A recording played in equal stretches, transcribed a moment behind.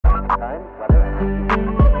Tell me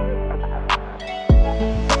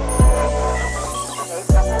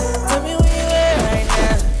where you at right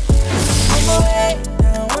now. I'm away,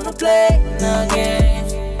 I don't wanna play no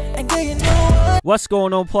games. And girl, you know what? What's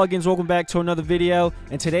going on, plugins? Welcome back to another video.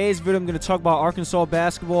 In today's video, I'm going to talk about Arkansas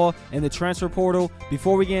basketball and the transfer portal.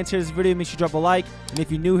 Before we get into this video, make sure you drop a like, and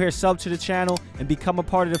if you're new here, sub to the channel and become a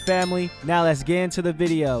part of the family. Now let's get into the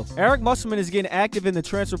video. Eric Mussleman is getting active in the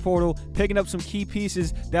transfer portal, picking up some key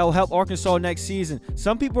pieces that will help Arkansas next season.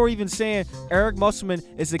 Some people are even saying Eric Mussleman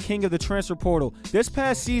is the king of the transfer portal. This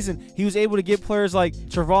past season, he was able to get players like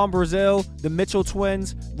Tramon, the Mitchell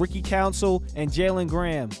twins, Ricky Council, and Jalen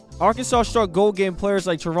Graham. Arkansas struck gold getting players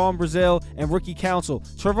like Tramon and Ricky Council.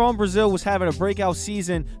 Tramon was having a breakout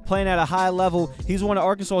season, playing at a high level. He's one of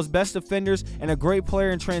Arkansas's best defenders and a great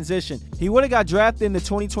player in transition. He would have got drafted in the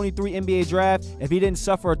 2023 NBA draft if he didn't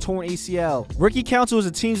suffer a torn ACL. Ricky Council is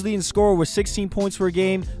the team's leading scorer with 16 points per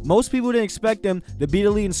game. Most people didn't expect him to be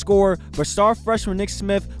the leading scorer, but star freshman Nick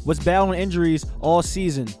Smith was battling injuries all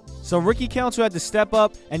season. So Ricky Council had to step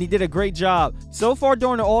up, and he did a great job. So far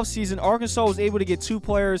during the offseason, Arkansas was able to get two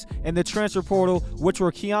players in the transfer portal, which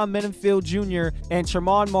were Keyon Menifield Jr. and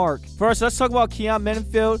Tramon. First, let's talk about Keyon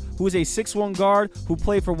Menifield, who is a 6'1" guard who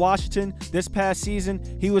played for Washington this past season.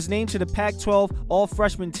 He was named to the Pac-12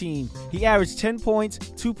 All-Freshman team. He averaged 10 points,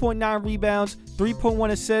 2.9 rebounds,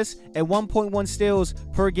 3.1 assists, and 1.1 steals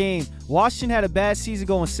per game. Washington had a bad season,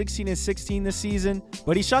 going 16-16 this season,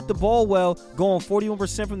 but he shot the ball well, going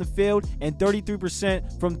 41% from the field and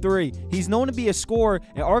 33% from three. He's known to be a scorer,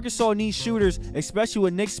 and Arkansas needs shooters, especially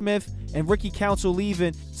with Nick Smith and Ricky Council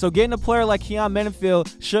leaving. So getting a player like Keyon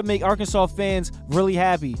Menifield should make Arkansas fans really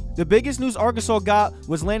happy. The biggest news Arkansas got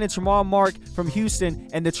was landing Tramon from Houston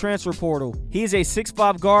and the transfer portal. He is a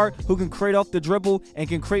 6'5" guard who can create off the dribble and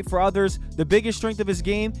can create for others. The biggest strength of his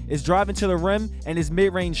game is driving to the rim and his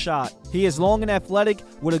mid-range shot. He is long and athletic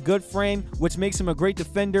with a good frame, which makes him a great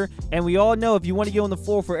defender. And we all know if you want to get on the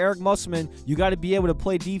floor for Eric Mussleman, you got to be able to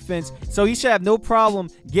play defense. So he should have no problem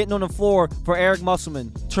getting on the floor for Eric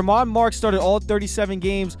Mussleman. Tramon started all 37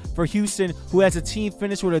 games for Houston, who has a team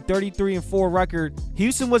finished with a 33-4 record.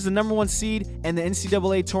 Houston was the #1 seed in the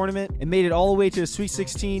NCAA tournament and made it all the way to the Sweet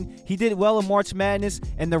 16. He did well in March Madness.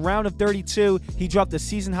 In the round of 32, he dropped a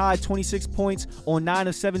season-high 26 points on 9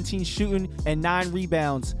 of 17 shooting and 9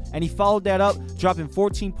 rebounds. And he followed that up, dropping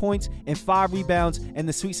 14 points and 5 rebounds in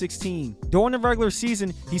the Sweet 16. During the regular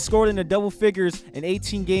season, he scored in the double figures in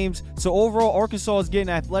 18 games. So overall, Arkansas is getting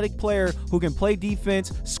an athletic player who can play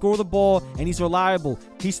defense, score the ball, and he's reliable.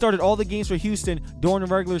 He started all the games for Houston during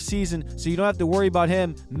the regular season, so you don't have to worry about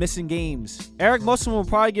him missing games. Eric Mussleman will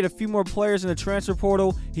probably get a few more players in the transfer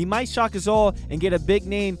portal. He might shock us all and get a big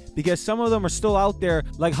name because some of them are still out there,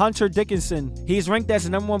 like Hunter Dickinson. He's ranked as the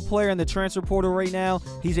 #1 player in the transfer portal right now.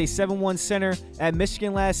 He's a 7'1" center. At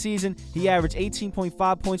Michigan last season, he averaged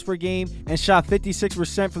 18.5 points per game and shot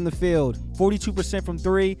 56% from the field, 42% from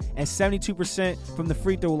three, and 72% from the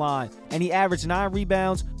free throw line. And he averaged 9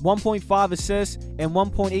 rebounds, 1.5 assists, and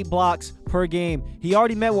 1.8 blocks per game. He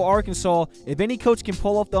already met with Arkansas. If any coach can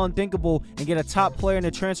pull off the unthinkable and get a top player in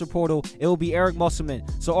the transfer portal, it will be Eric Mussleman.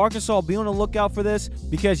 So Arkansas, be on the lookout for this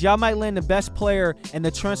because y'all might land the best player in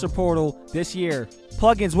the transfer portal this year.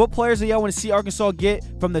 Plugins, what players do y'all want to see Arkansas get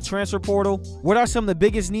from the transfer portal? What are some of the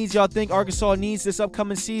biggest needs y'all think Arkansas needs this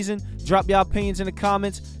upcoming season? Drop y'all opinions in the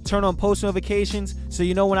comments. Turn on post notifications so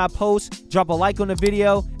you know when I post. Drop a like on the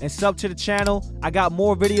video and sub to the channel. I got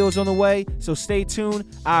more videos on the way, so stay tuned.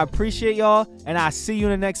 I appreciate y'all, and I'll see you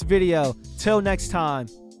in the next video. Till next time.